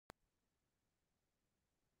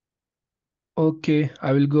Okay,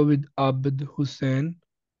 I will go with Abd Hussain.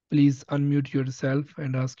 Please unmute yourself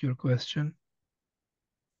and ask your question.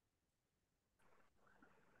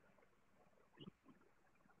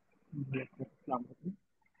 Yes, sir. Assalamu alaikum.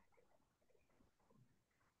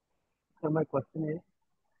 So my question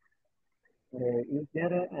is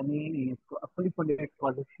there any fully funded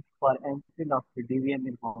scholarship for entry of the DVM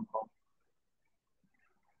in Hong Kong?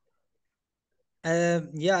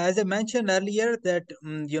 Yeah, as I mentioned earlier, that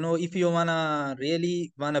if you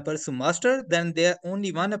wanna pursue master, then there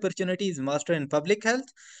only one opportunity is master in public health.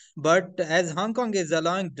 But as Hong Kong is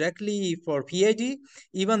allowing directly for PhD,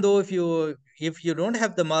 even though if you don't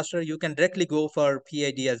have the master, you can directly go for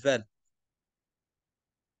PhD as well.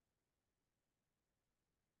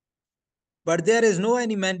 But there is no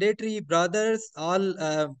any mandatory brothers, all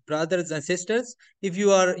brothers and sisters. If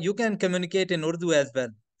you can communicate in Urdu as well.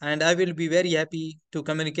 And I will be very happy to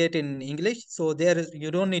communicate in English. So you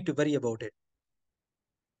don't need to worry about it.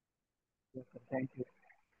 Yes, sir. Thank you.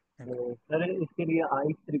 Okay. Sir इसके लिए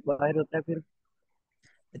आइट्स require होता है फिर?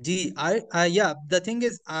 Yeah, the thing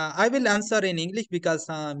is, I will answer in English because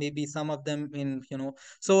maybe some of them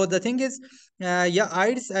So the thing is, yeah,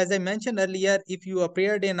 IELTS, as I mentioned earlier, if you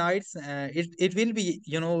appeared in IELTS, it will be,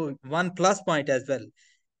 one plus point as well.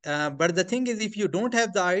 But the thing is, if you don't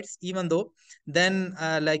have the IELTS, even though, then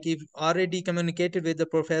like if already communicated with the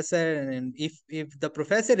professor, and if the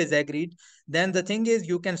professor is agreed, then the thing is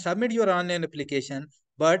you can submit your online application.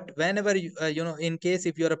 But whenever in case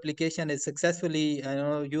if your application is successfully,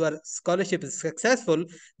 your scholarship is successful,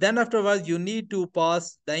 then afterwards you need to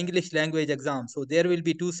pass the English language exam. So there will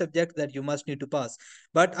be two subjects that you must need to pass.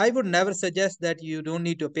 But I would never suggest that you don't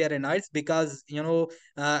need to appear in IELTS because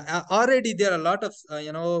already there are a lot of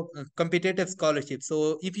competitive scholarships.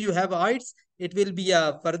 So if you have IELTS, it will be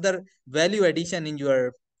a further value addition in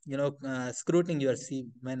your scrutiny your C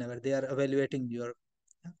whenever they are evaluating your.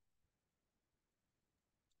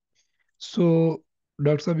 So,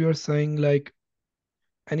 Dr. Saab, you're saying like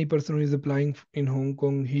any person who is applying in Hong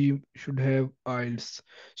Kong, he should have IELTS.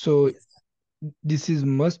 So, Yes. this is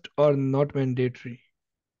must or not mandatory?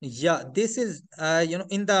 Yeah, this is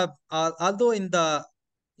in the although in the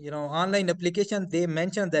online application they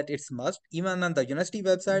mention that it's must. Even on the university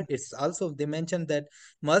website, it's also they mention that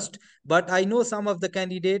must. But I know some of the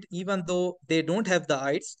candidate, even though they don't have the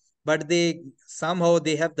IELTS, but they somehow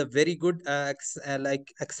they have the very good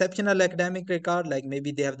like exceptional academic record, like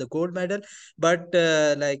maybe they have the gold medal. But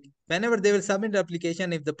like whenever they will submit the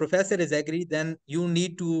application, if the professor is agree, then you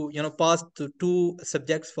need to pass to two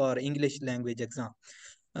subjects for English language exam.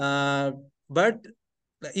 uh, but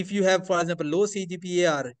if you have, for example, low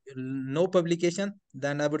CGPA or no publication,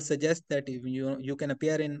 then I would suggest that if you can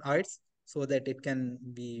appear in IELTS so that it can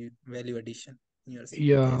be value addition in your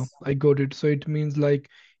Yeah, case. I got it. So it means like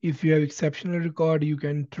if you have exceptional record, you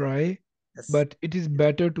can try, Yes. but it is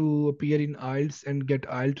better to appear in IELTS and get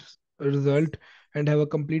IELTS result and have a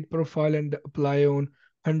complete profile and apply on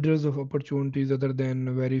hundreds of opportunities other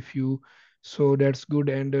than very few. So that's good.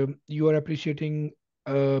 And you are appreciating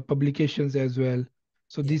publications as well.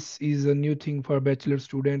 So Yeah. this is a new thing for bachelor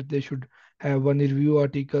student. They should have one review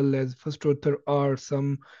article as first author or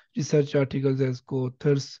some research articles as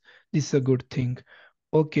co-authors. This is a good thing.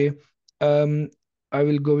 Okay. Um, I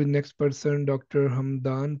will go with next person, Dr.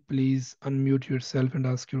 Hamdan. Please unmute yourself and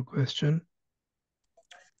ask your question.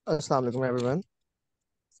 Assalamu alaikum, everyone.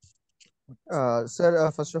 Sir,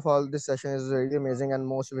 first of all, this session is really amazing and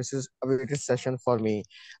most awaited session for me.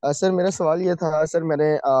 Sir मेरा सवाल ये था sir मैंने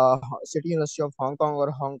city university of Hong Kong और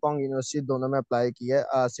Hong Kong university दोनों में apply किया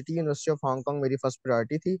है सिटी यूनिवर्सिटी ऑफ हांगकांग मेरी फर्स्ट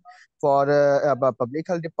प्रायोरिटी थी for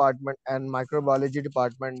public health department and microbiology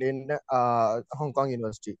department in Hong Kong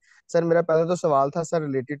university sir मेरा पहला तो सवाल था sir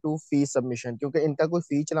related to fee submission क्योंकि इनका कोई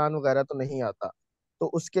फी चलान वगैरह तो नहीं आता तो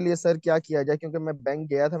उसके लिए सर क्या किया जाए क्योंकि मैं बैंक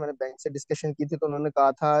गया था मैंने बैंक से डिस्कशन की थी तो उन्होंने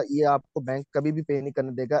कहा था ये आपको बैंक कभी भी पे नहीं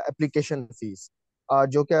करने देगा एप्लीकेशन फीस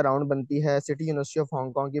जो कि अराउंड बनती है सिटी यूनिवर्सिटी ऑफ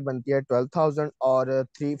हांगकांग की बनती है 12,000 और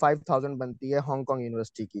 5,000 बनती है हांगकांग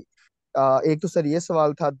यूनिवर्सिटी की एक तो सर ये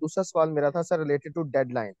सवाल था दूसरा सवाल मेरा था सर रिलेटेड टू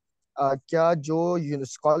डेडलाइन क्या जो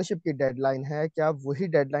स्कॉलरशिप की डेडलाइन है क्या वही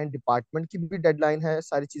डेडलाइन डिपार्टमेंट की भी डेडलाइन है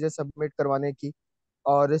सारी चीजें सबमिट करवाने की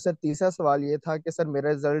और सर तीसरा सवाल ये था कि सर मेरा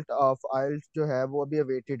रिजल्ट ऑफ आइल्स जो है वो अभी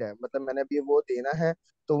अवेटेड है मतलब मैंने अभी वो देना है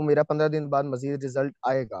तो वो मेरा 15 दिन बाद मजीद रिजल्ट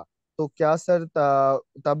आएगा तो क्या सर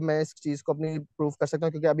तब मैं इस चीज को अपनी प्रूव कर सकता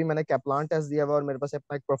हूँ क्योंकि अभी मैंने कैपलान टेस्ट दिया हुआ है और मेरे पास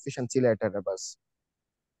अपना एक प्रोफिशिएंसी लेटर है बस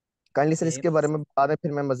काइंडली सर Okay. इसके बारे में बता दें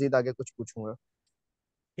फिर मैं मजीद आगे कुछ पूछूंगा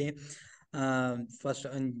Okay. First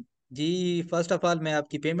ji first of all मैं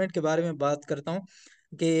आपकी पेमेंट के बारे में बात करता हूँ।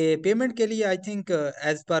 Okay, payment के लिए I think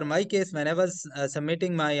as per my case, when I was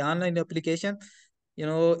submitting my online application,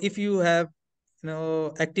 if you have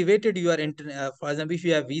activated your for example, if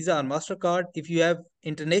you have Visa or Mastercard, if you have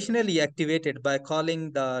internationally activated by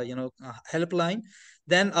calling the helpline,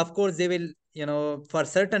 then of course they will for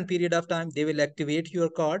certain period of time they will activate your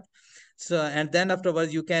card. So and then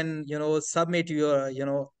afterwards you can submit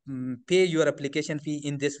your pay your application fee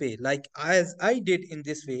in this way, like as I did in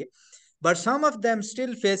this way. But some of them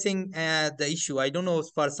still facing the issue. I don't know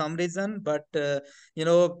for some reason, but there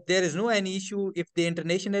is no any issue. If they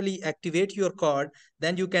internationally activate your card,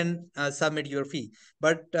 then you can submit your fee.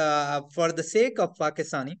 But for the sake of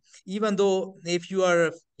Pakistani, even though if you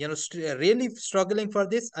are really struggling for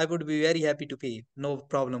this, I would be very happy to pay, no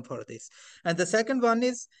problem for this. And the second one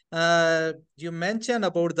is you mentioned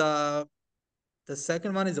about the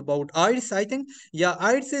second one is about IELTS, I think. Yeah,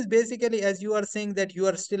 IELTS is basically, as you are saying, that you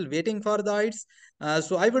are still waiting for the IELTS.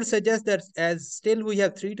 So I would suggest that as still we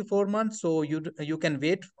have 3 to 4 months, so you can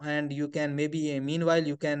wait, and you can maybe meanwhile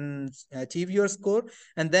you can achieve your score,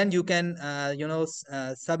 and then you can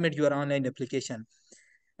submit your online application.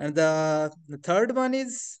 And the third one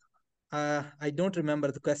is I don't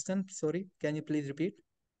remember the question. Sorry, can you please repeat?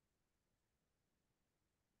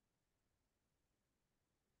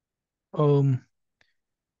 Um,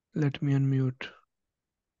 let me unmute.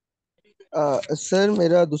 Sir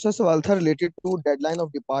मेरा दूसरा सवाल था related to deadline of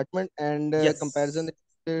department and comparison.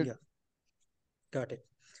 Yes. Yeah, got it.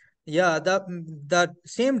 Yeah, the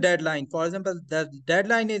same deadline. For example, the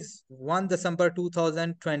deadline is 1 December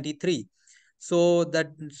 2023. So the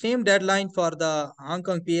same deadline for the Hong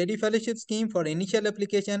Kong PhD fellowship scheme for initial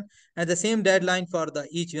application, and the same deadline for the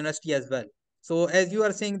each university as well. So as you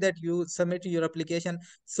are saying that you submit your application,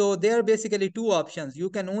 so there are basically two options. You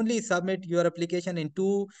can only submit your application in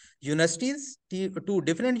two universities, two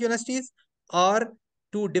different universities, or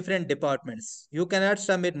two different departments. You cannot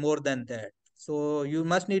submit more than that. So you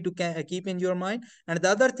must need to keep in your mind. And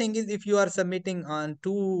the other thing is, if you are submitting on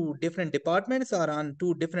two different departments or on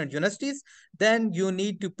two different universities, then you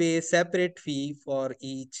need to pay separate fee for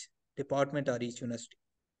each department or each university.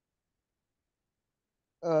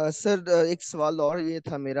 Sir एक सवाल और ये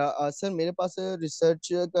था मेरा। Sir मेरे पास research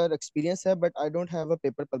का experience है but I don't have a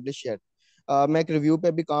paper publish yet. मैं एक रिव्यू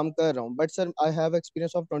पे भी काम कर रहा हूँ but sir I have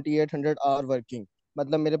experience of 2800 our working.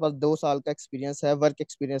 मतलब मेरे पास 2 साल का एक्सपीरियंस है, वर्क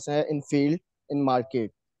एक्सपीरियंस है इन फील्ड, इन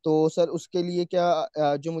मार्केट। तो सर उसके लिए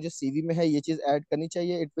क्या जो मुझे सीवी में है ये चीज़ ऐड करनी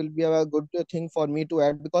चाहिए? It will be a good thing for me to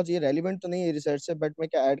add because ये रेलिवेंट तो नहीं है रिसर्च से, बट मैं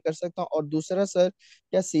क्या ऐड कर सकता हूँ? और दूसरा सर,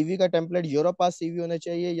 क्या सीवी का टेम्पलेट यूरोप पास सीवी होना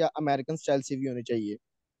चाहिए या अमेरिकन स्टाइल सीवी होनी चाहिए?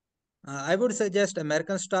 I would suggest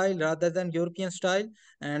American style rather than European style.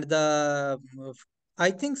 And I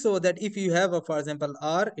think so that if you have a, for example,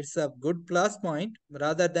 R, it's a good plus point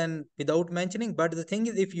rather than without mentioning. But the thing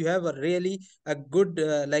is, if you have a really a good,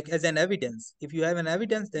 like as an evidence, if you have an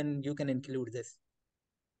evidence, then you can include this.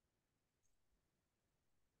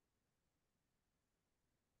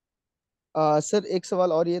 Sir एक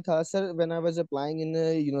सवाल और ये था sir, when I was applying in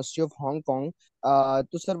university of Hong Kong,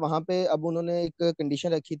 तो sir वहाँ पे अब उन्होंने एक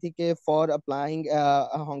कंडीशन रखी थी कि for applying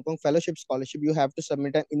Hong Kong fellowship scholarship you have to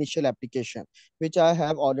submit an initial application which I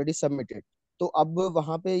have already submitted. तो अब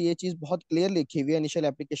वहाँ पे ये चीज़ बहुत क्लियर लिखी हुई है इनिशियल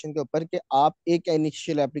एप्लीकेशन के ऊपर कि आप एक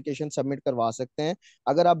इनिशियल एप्लीकेशन सबमिट करवा सकते हैं।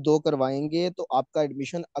 अगर आप दो करवाएंगे तो आपका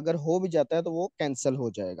एडमिशन अगर हो भी जाता है तो वो कैंसिल हो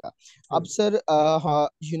जाएगा। अब True. सर हाँ,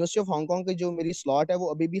 यूनिवर्सिटी ऑफ हांगकांग की जो मेरी स्लॉट है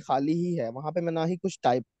वो अभी भी खाली ही है। वहां पे मैं ना ही कुछ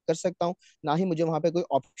टाइप कर सकता हूँ, ना ही मुझे वहां पे कोई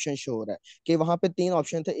ऑप्शन शो हो रहा है। कि वहां पे 3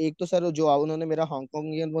 ऑप्शन थे। एक तो सर जो उन्होंने मेरा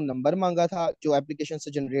हांगकांगियन वो नंबर मांगा था जो एप्लीकेशन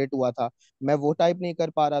से जनरेट हुआ था, मैं वो टाइप नहीं कर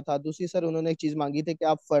पा रहा था। दूसरी सर उन्होंने एक चीज मांगी थी कि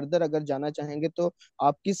आप फर्दर अगर जाना चाहेंगे तो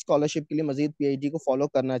आप किस स्कॉलरशिप के लिए मजीद पीएचडी को फॉलो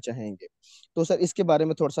करना चाहेंगे। तो सर इसके बारे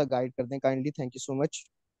में थोड़ा सा गाइड कर दें kindly, thank you so much.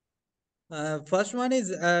 First one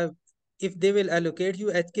is if they will allocate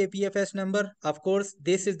you HKPFS number, of course,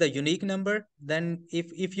 this is the unique number. Then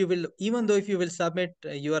if you will, even though if you will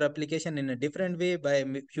submit your application in a different way by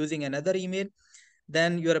using another email,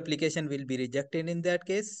 then your application will be rejected in that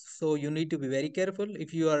case. So you need to be very careful.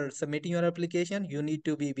 If you are submitting your application, you need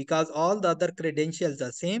to be, because all the other credentials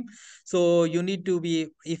are same. So you need to be,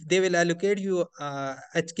 if they will allocate you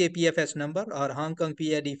HKPFS number or Hong Kong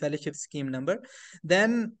PhD fellowship scheme number,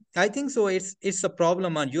 then I think so it's a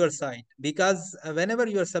problem on your side, because whenever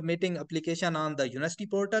you are submitting application on the university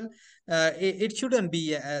portal, it shouldn't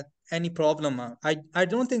be any problem. I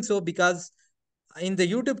don't think so, because in the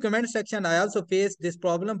YouTube comment section, I also faced this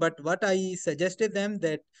problem. But what I suggested them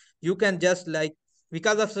that you can just like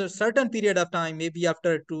because of a certain period of time, maybe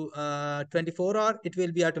after 24 hours, it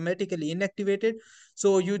will be automatically inactivated.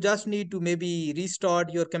 So you just need to maybe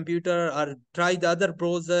restart your computer or try the other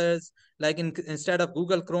browsers, like instead of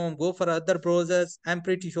Google Chrome, go for other browsers. I'm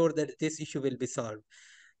pretty sure that this issue will be solved.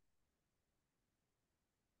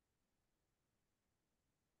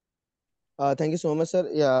 Thank you so much sir.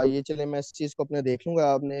 या ये चले, मैं इस चीज़ को अपने देख लूंगा,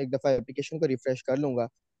 आपने एक दफ़ा एप्लीकेशन को रिफ्रेश कर लूंगा।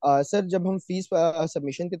 सर, जब हम फीस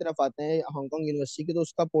सबमिशन की तरफ आते हैं हांगकांग यूनिवर्सिटी की, तो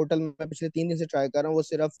उसका पोर्टल मैं पिछले 3 दिन से ट्राई कर रहा हूँ, वो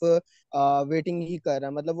सिर्फ वेटिंग ही कर रहा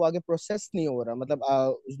है। मतलब वो आगे प्रोसेस नहीं हो रहा, मतलब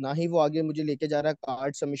ना ही वो आगे मुझे लेके जा रहा है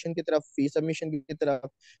कार्ड सबमिशन की तरफ, फीस सबमिशन की तरफ।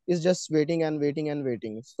 Is just waiting and waiting and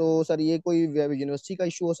waiting. तो सर, ये कोई यूनिवर्सिटी का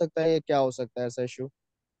इशू हो सकता है या क्या हो सकता है ऐसा issue?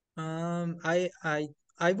 Um, I I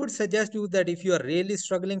I would suggest you that if you are really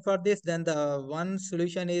struggling for this, then the one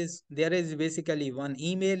solution is there is basically one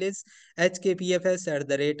email is hkpfs at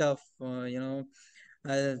the rate of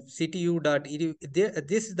ctu.edu.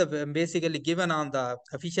 This is the basically given on the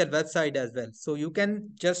official website as well. So you can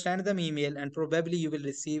just send them email and probably you will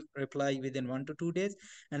receive reply within 1 to 2 days,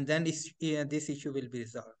 and then this issue will be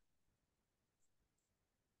resolved.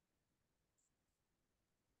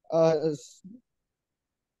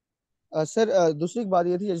 Sir, दूसरी बात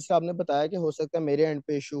ये थी, जैसे आपने बताया कि हो सकता है मेरे एंड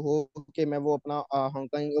पे इशू हो कि मैं वो अपना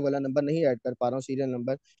हांगकांग वाला नंबर नहीं ऐड कर पा रहा हूँ, सीरियल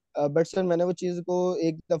नंबर। बट सर, मैंने वो चीज़ को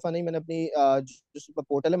एक दफ़ा नहीं, मैंने अपनी जो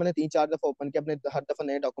पोर्टल है, मैंने 3-4 दफ़ा ओपन किया अपने, हर दफ़ा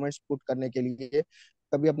नए डॉक्यूमेंट्स पुट करने के लिए,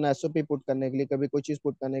 कभी अपना एसओपी पुट करने के लिए, कभी कोई चीज़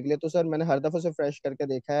पुट करने के लिए। तो सर, मैंने हर दफ़ा से फ्रेश करके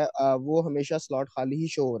देखा है, वो हमेशा स्लॉट खाली ही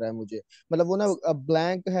शो हो रहा है मुझे। मतलब वो ना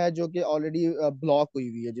ब्लैंक है, जो कि ऑलरेडी ब्लॉक हुई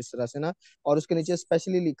हुई है जिस तरह से ना, और उसके नीचे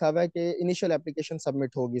स्पेशली लिखा हुआ है कि इनिशियल एप्लीकेशन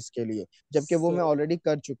सबमिट होगी इसके लिए, जबकि वो मैं So ऑलरेडी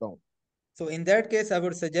कर चुका हूँ। So in that case, I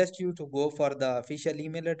would suggest you to go for the official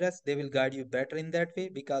email address. They will guide you better in that way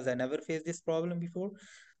because I never faced this problem before.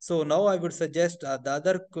 So now I would suggest the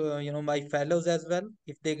other, my fellows as well,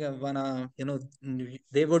 if they wanna,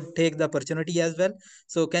 they would take the opportunity as well.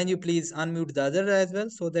 So can you please unmute the other as well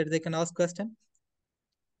so that they can ask question?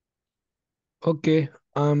 Okay,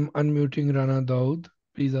 I'm unmuting Rana Daud.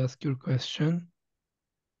 Please ask your question.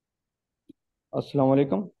 Assalamu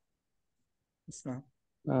alaikum. Islam.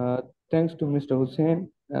 Thanks to Mr.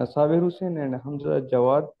 Hussein, Sabir Hussein, and Hamza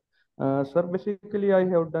Jawad. Sir, basically, I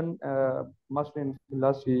have done master in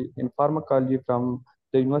philosophy in pharmacology from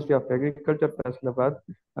the University of Agriculture, Faisalabad.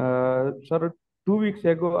 Sir, 2 weeks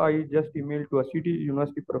ago, I just emailed to a city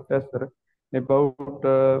university professor about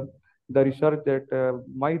the research that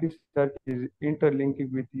my research is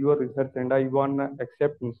interlinking with your research, and I want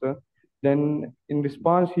acceptance. Then, in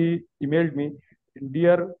response, he emailed me,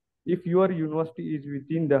 "Dear, if your university is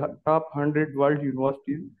within the top 100 world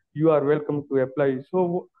universities, you are welcome to apply."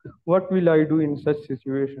 So, what will I do in such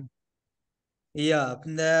situation? Yeah,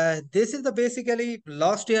 this is the basically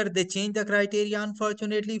last year they changed the criteria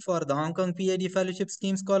unfortunately for the Hong Kong PhD fellowship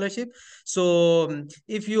scheme scholarship. So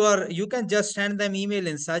if you are, you can just send them email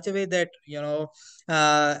in such a way that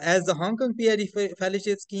as the Hong Kong PhD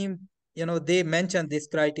fellowship scheme, they mention this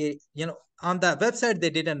criteria. On the website they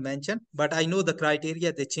didn't mention, but I know the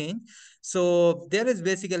criteria they changed. So there is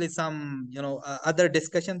basically some other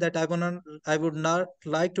discussion that I would not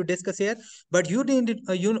like to discuss here. But you need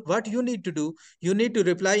what you need to do, you need to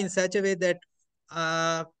reply in such a way that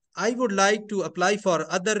uh, I would like to apply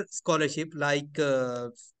for other scholarship like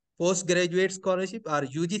postgraduate scholarship or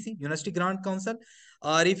UGC, University Grant Council,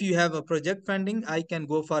 or if you have a project funding, I can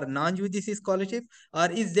go for non-UGC scholarship, or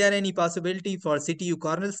is there any possibility for CTU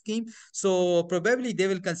Cornell scheme? So probably they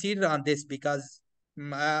will consider on this because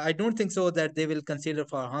I don't think so that they will consider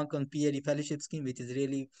for Hong Kong PhD fellowship scheme, which is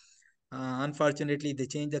really unfortunately, they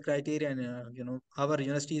changed the criteria, and our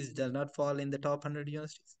universities does not fall in the top 100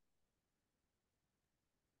 universities.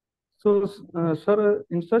 So, sir,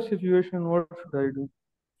 in such situation, what should I do?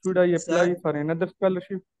 Should I So apply for another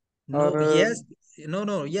scholarship, no, or yes,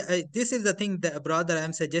 no, yeah. This is the thing that brother,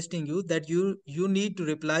 I'm suggesting you that you need to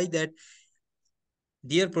reply that,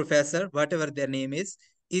 dear professor, whatever their name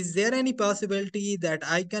is there any possibility that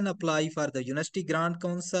I can apply for the University Grant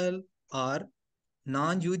Council or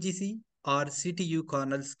non-UGC or CTU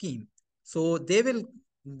Cornell scheme? So they will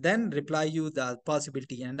then reply you the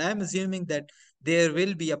possibility, and I'm assuming that there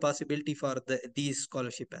will be a possibility for these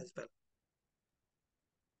scholarship as well.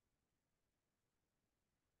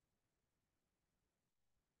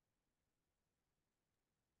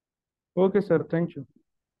 okay, sir? Thank you.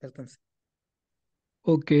 Welcome, sir.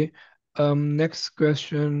 Okay, next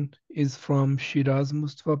question is from Shiraz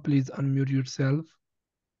Mustafa. Please unmute yourself.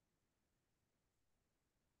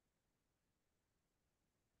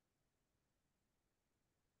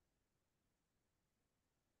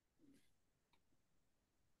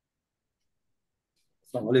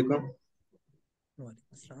 Assalamu alaikum.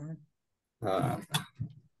 Walaikum assalam.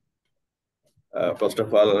 Uh, First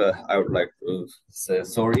of all, I would like to say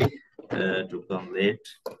sorry to come late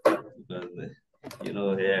because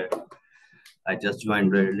here I just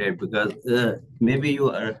joined very late because maybe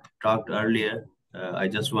you talked earlier. I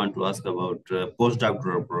just want to ask about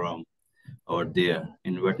postdoctoral program over there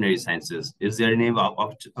in veterinary sciences. Is there any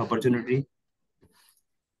opportunity?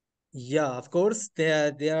 Yeah, of course,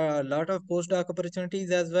 there are a lot of postdoc opportunities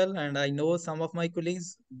as well, and I know some of my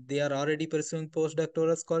colleagues, they are already pursuing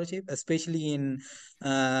postdoctoral scholarship, especially in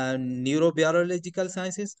neurobiological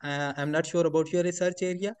sciences. I'm not sure about your research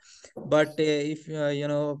area, but if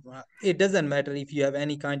it doesn't matter if you have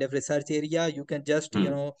any kind of research area, you can just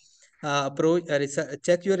Hmm. approach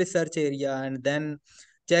check your research area, and then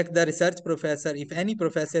check the research professor. If any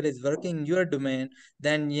professor is working in your domain,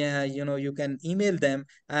 then yeah, you can email them.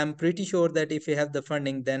 I'm pretty sure that if you have the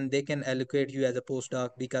funding, then they can allocate you as a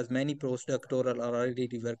postdoc, because many postdoctoral are already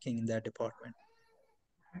working in that department.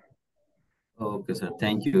 Okay, sir.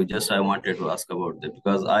 Thank you. Just I wanted to ask about that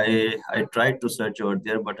because I tried to search over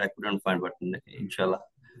there, but I couldn't find. But inshallah,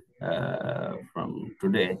 from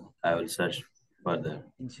today I will search further.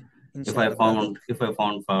 Inshallah, brother. If I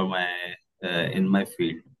found for my in my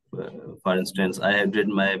field, for instance, I have did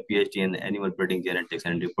my PhD in animal breeding genetics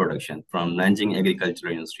and reproduction from Nanjing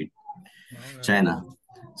Agricultural University, All right. China.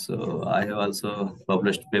 So I have also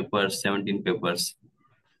published papers, 17 papers,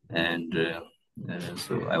 and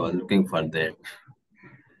so I was looking for that.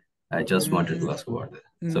 I just wanted to ask about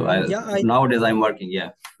that. So Yeah, nowadays I'm working. Yeah,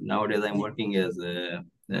 nowadays I'm working as a,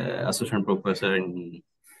 assistant professor in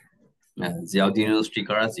Ziauddin University,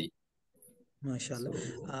 Karachi. mashallah.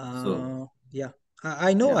 So Yeah,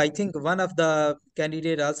 I know. yeah. I think one of the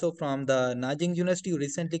candidate also from the Nanjing University who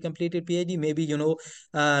recently completed PhD, maybe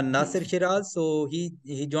Nasir Shiraz. So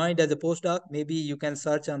he joined as a postdoc. Maybe you can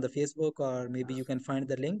search on the Facebook, or maybe you can find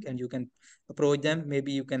the link and you can approach them.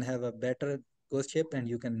 Maybe you can have a better ghostship and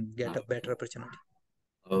you can get a better opportunity.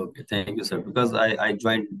 Okay, thank you, sir. Because I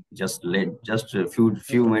joined just late, just a No few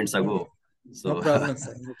problem. minutes ago. No So problem,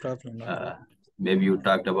 sir. No problem. No uh, problem. maybe you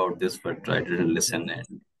talked about this, but I didn't listen.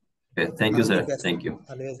 And okay, thank you, Always sir. welcome. Thank you.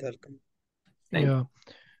 Always welcome. Thank Yeah.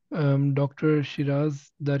 Dr.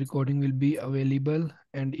 Shiraz, the recording will be available,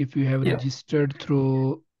 and if you have you. Yeah. registered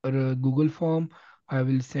through a Google form, I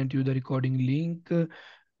will send you the recording link.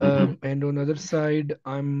 Mm-hmm. And on other side,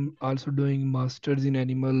 I'm also doing masters in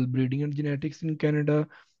animal breeding and genetics in Canada,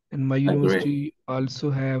 and my Great. university also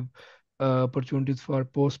have opportunities for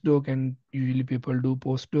postdoc, and usually people do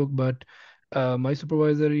postdoc, but my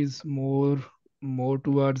supervisor is more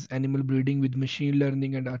towards animal breeding with machine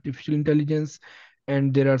learning and artificial intelligence,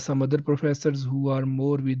 and there are some other professors who are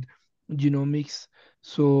more with genomics.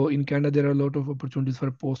 So in Canada, there are a lot of opportunities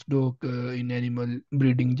for postdoc in animal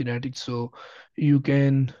breeding genetics. So you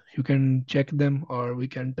can check them, or we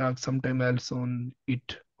can talk sometime else on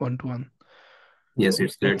it one to one. Yes,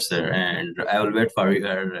 it's great, Thanks. sir. And I will wait for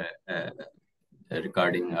your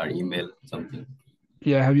recording or email something.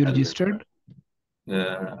 Yeah, have you I'll wait for. registered?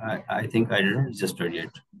 I think I didn't register yet.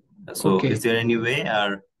 So Okay. is there any way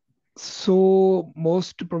or? So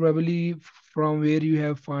most probably from where you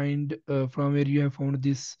have found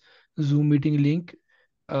this Zoom meeting link,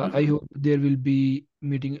 I Mhm. hope there will be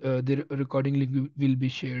the recording link will be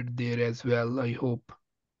shared there as well. I hope.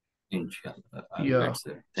 Inshallah, I'll Yeah. wait,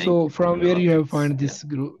 sir. Thank So you for from your where you have options. found Yeah. this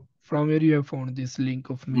group, from where you have found this link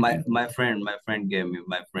of meeting? My friend gave me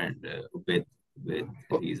my friend Ubed.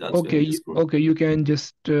 He's also Okay, in this group. okay, you can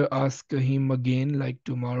just ask him again, like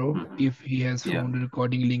tomorrow. Mhm. If he has Yeah. found a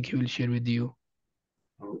recording link, he will share with you.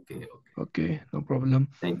 Okay. Okay, no problem.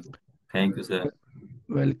 Thank you. Thank you, sir.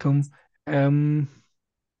 Welcome. Um,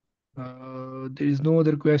 there is no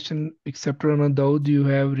other question except Rana Daud. You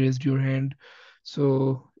have raised your hand.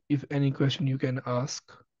 So if any question you can ask,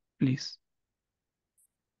 please.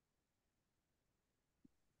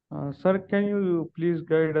 Sir, can you please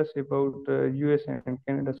guide us about US and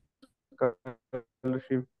Canada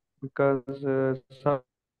scholarship? Because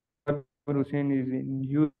Sabir Hussain is in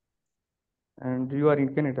US and you are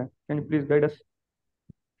in Canada. Can you please guide us?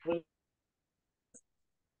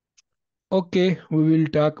 Okay, we will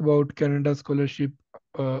talk about Canada scholarship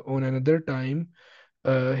on another time.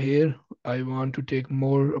 Here, I want to take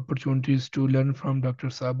more opportunities to learn from Dr.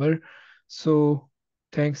 Sabar. So,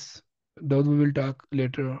 thanks. Those we will talk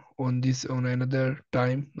later on this on another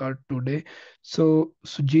time, not today. So,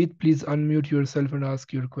 Sujit, please unmute yourself and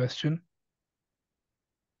ask your question.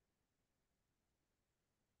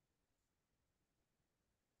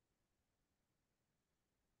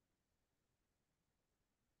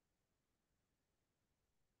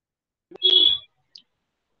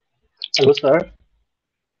 Hello, sir.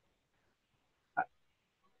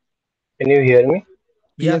 Can you hear me?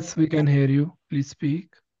 Yeah. Yes, we can hear you. Please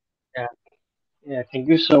speak. Yeah. Yeah. Thank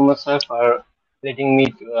you so much, sir, for letting me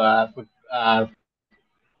to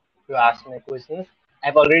ask my questions.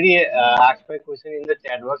 I've already asked my question in the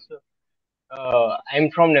chat box. So,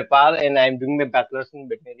 I'm from Nepal and I'm doing my bachelor's in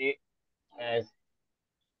veterinary as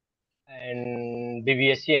and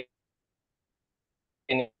BBSc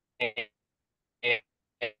in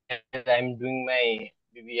as I'm doing my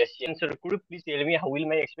BBSc. And sir, could you please tell me how will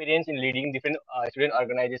my experience in leading different student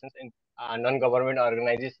organizations and non-government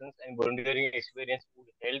organizations and volunteering experience would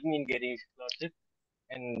help me in getting scholarship?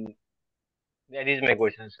 And that is my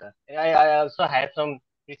question, sir. And I also have some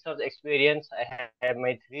research experience. I have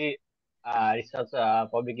my three research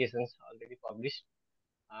publications already published.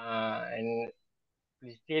 And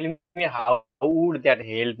please tell me how would that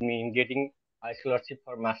help me in getting a scholarship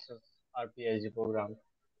for master's or PhD program,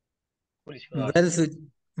 full scholarship?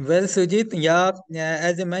 Well, well, Sujit, yeah,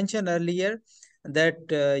 as I mentioned earlier, that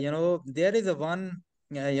there is a one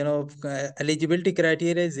eligibility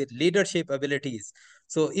criteria is leadership abilities.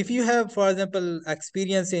 So if you have, for example,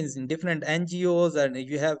 experiences in different NGOs and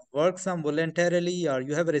you have worked some voluntarily or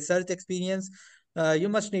you have research experience, you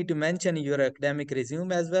must need to mention in your academic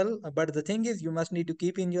resume as well. But the thing is, you must need to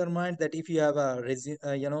keep in your mind that if you have a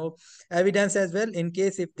evidence as well, in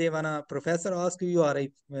case if they wanna professor ask you or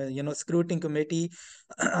a scrutiny committee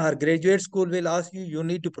or graduate school will ask you, you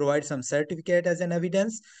need to provide some certificate as an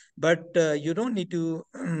evidence. But you don't need to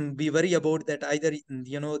be worried about that either.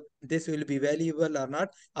 This will be valuable or not.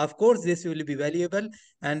 Of course, this will be valuable,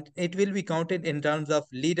 and it will be counted in terms of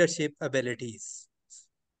leadership abilities.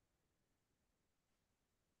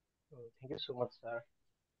 Thank you so much, sir.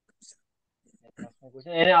 That's my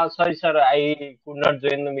question. And sorry, sir, I could not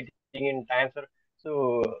join the meeting in time, sir.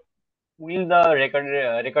 So, will the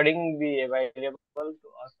recording be available to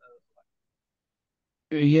us?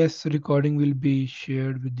 Yes, recording will be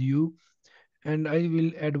shared with you. And I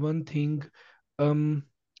will add one thing. Um,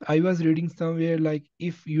 I was reading somewhere like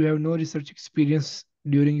if you have no research experience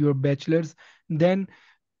during your bachelor's, then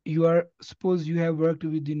you are suppose you have worked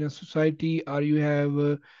within a society or you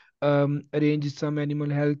have arranged some animal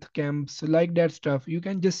health camps like that stuff, you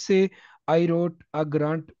can just say I wrote a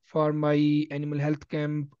grant for my animal health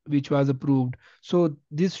camp which was approved. So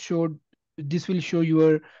this will show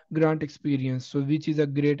your grant experience, so which is a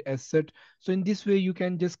great asset. So in this way you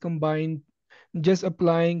can just combine just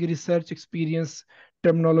applying research experience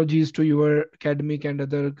terminologies to your academic and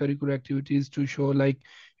other curricular activities to show like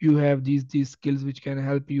you have these skills which can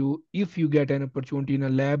help you if you get an opportunity in a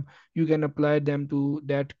lab, you can apply them to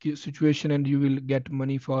that situation and you will get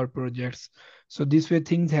money for projects. So this way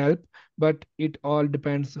things help, but it all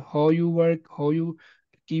depends how you work,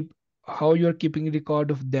 keep how you are keeping record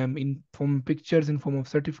of them in form pictures in form of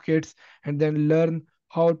certificates, and then learn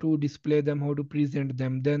how to display them, how to present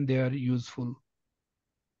them, then they are useful.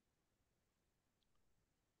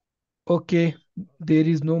 Okay, there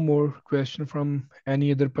is no more question from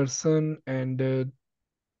any other person, and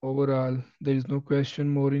overall there is no question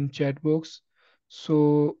more in chat box.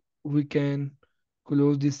 So we can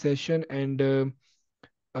close this session, and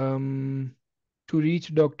um, to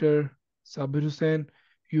reach Dr. Sabir Hussain,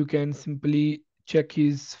 you can simply check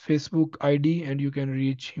his Facebook ID and you can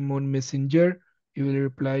reach him on Messenger. He will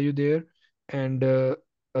reply you there. And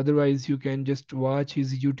otherwise, you can just watch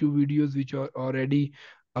his YouTube videos, which are already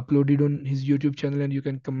uploaded on his YouTube channel, and you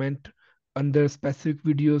can comment under specific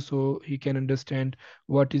video so he can understand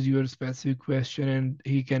what is your specific question and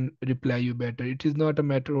he can reply you better. It is not a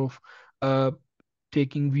matter of uh,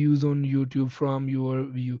 taking views on YouTube from your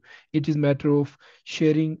view. It is matter of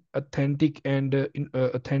sharing authentic and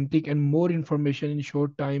more information in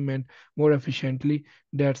short time and more efficiently.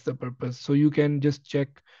 That's the purpose. So you can just check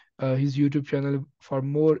his YouTube channel for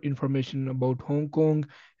more information about Hong Kong.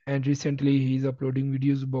 And recently he's uploading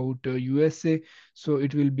videos about USA. So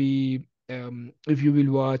it will be if you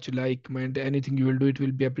will watch, like, comment, anything you will do, it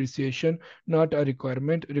will be appreciation, not a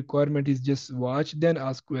requirement. Requirement is just watch, then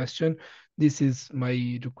ask question. This is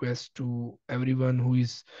my request to everyone who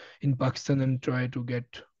is in Pakistan and try to get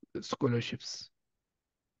scholarships.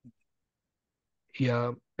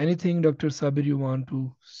 Yeah. Anything, Dr. Sabir, you want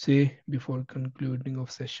to say before concluding of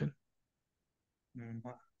session? Mm,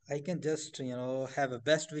 I can just, have a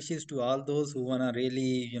best wishes to all those who wanna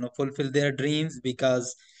really, fulfill their dreams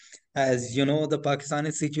because as you know, the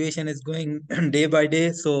Pakistani situation is going day by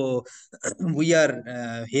day. So we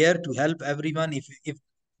are here to help everyone. If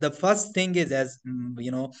the first thing is as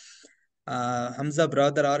Hamza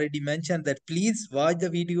brother already mentioned that please watch the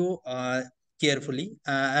video. carefully.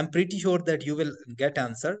 I'm pretty sure that you will get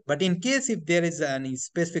answer. But in case if there is any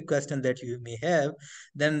specific question that you may have,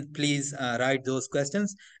 then please write those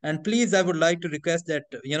questions. And please, I would like to request that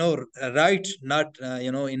write not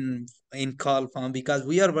in call form, because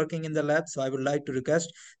we are working in the lab. So I would like to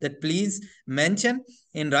request that please mention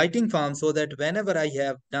in writing form, so that whenever I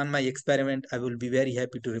have done my experiment, I will be very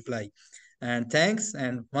happy to reply. And thanks,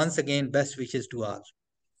 and once again, best wishes to all.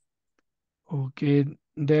 Okay,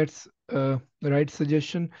 that's the right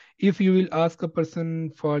suggestion. If you will ask a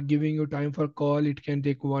person for giving you time for call, it can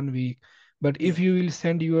take 1 week. But if Yeah. you will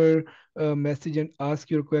send your message and ask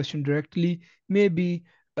your question directly, maybe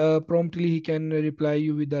promptly he can reply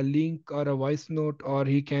you with a link or a voice note, or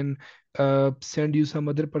he can send you some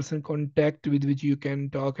other person contact with which you can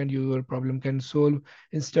talk and your problem can solve,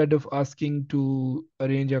 instead of asking to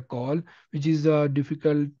arrange a call, which is a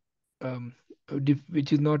difficult um,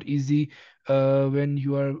 which is not easy when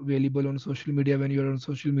you are available on social media. When you are on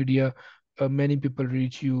social media, many people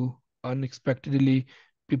reach you unexpectedly.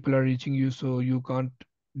 People are reaching you, so you can't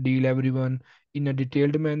deal everyone in a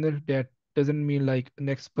detailed manner. That doesn't mean like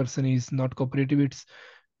next person is not cooperative.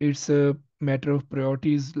 It's a matter of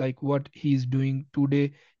priorities, like what he is doing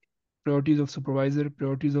today, priorities of supervisor,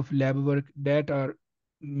 priorities of lab work, that are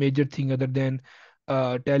major thing, other than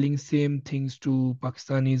telling same things to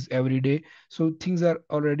Pakistanis every day. So things are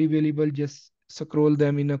already available. Just scroll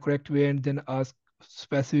them in a correct way and then ask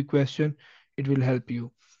specific question. It will help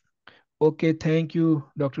you. Okay, thank you,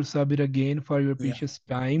 Dr. Sabir, again for your Yeah. precious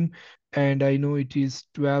time. And I know it is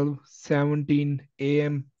 12:17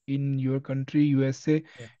 a.m. in your country, USA.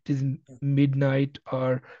 Yeah. It is Yeah. midnight,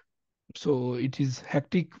 or so it is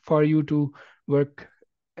hectic for you to work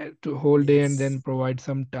to whole day and Yes. then provide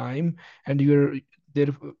some time. And you're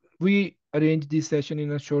there, we arranged this session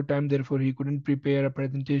in a short time, therefore he couldn't prepare a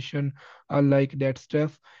presentation or like that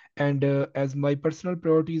stuff. And as my personal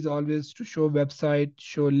priority is always to show website,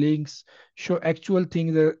 show links, show actual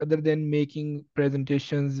things, other than making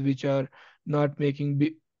presentations which are not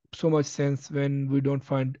making so much sense when we don't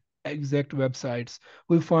find exact websites.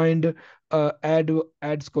 We find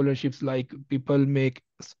ad scholarships, like people make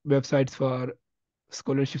websites for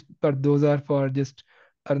scholarships, but those are for just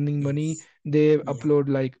earning money. Yes. They Yeah. upload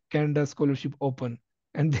like Canada Scholarship Open,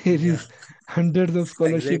 and there Yeah. is hundreds of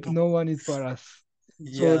scholarship. Exactly. No one is for us.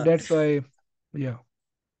 So Yeah. that's why, yeah,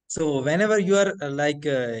 So whenever you are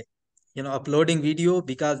uploading video,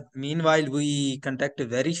 because meanwhile we contact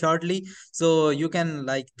very shortly, so you can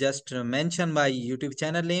like just mention my YouTube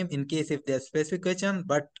channel name in case if there's specific question.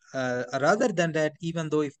 But rather than that, even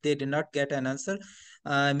though if they did not get an answer,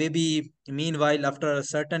 maybe meanwhile after a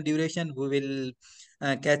certain duration we will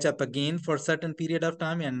catch up again for certain period of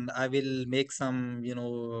time, and I will make some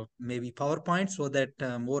maybe PowerPoint, so that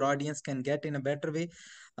more audience can get in a better way.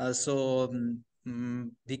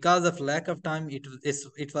 Because of lack of time,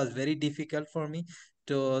 it was very difficult for me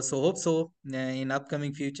to. So hope so in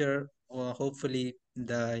upcoming future, hopefully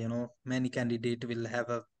the many candidate will have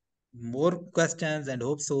a more questions, and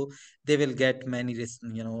hope so they will get many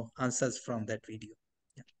answers from that video.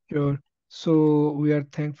 Yeah. sure. So we are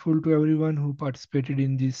thankful to everyone who participated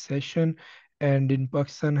in this session. And in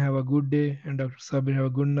Pakistan, have a good day. And Dr. Sabir, have a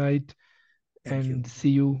good night. Thank And you. see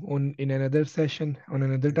you on in another session on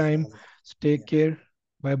another time. Inshallah. So take Yeah. care.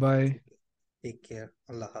 Bye bye. Take care.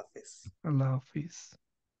 Allah Hafiz. Allah Hafiz.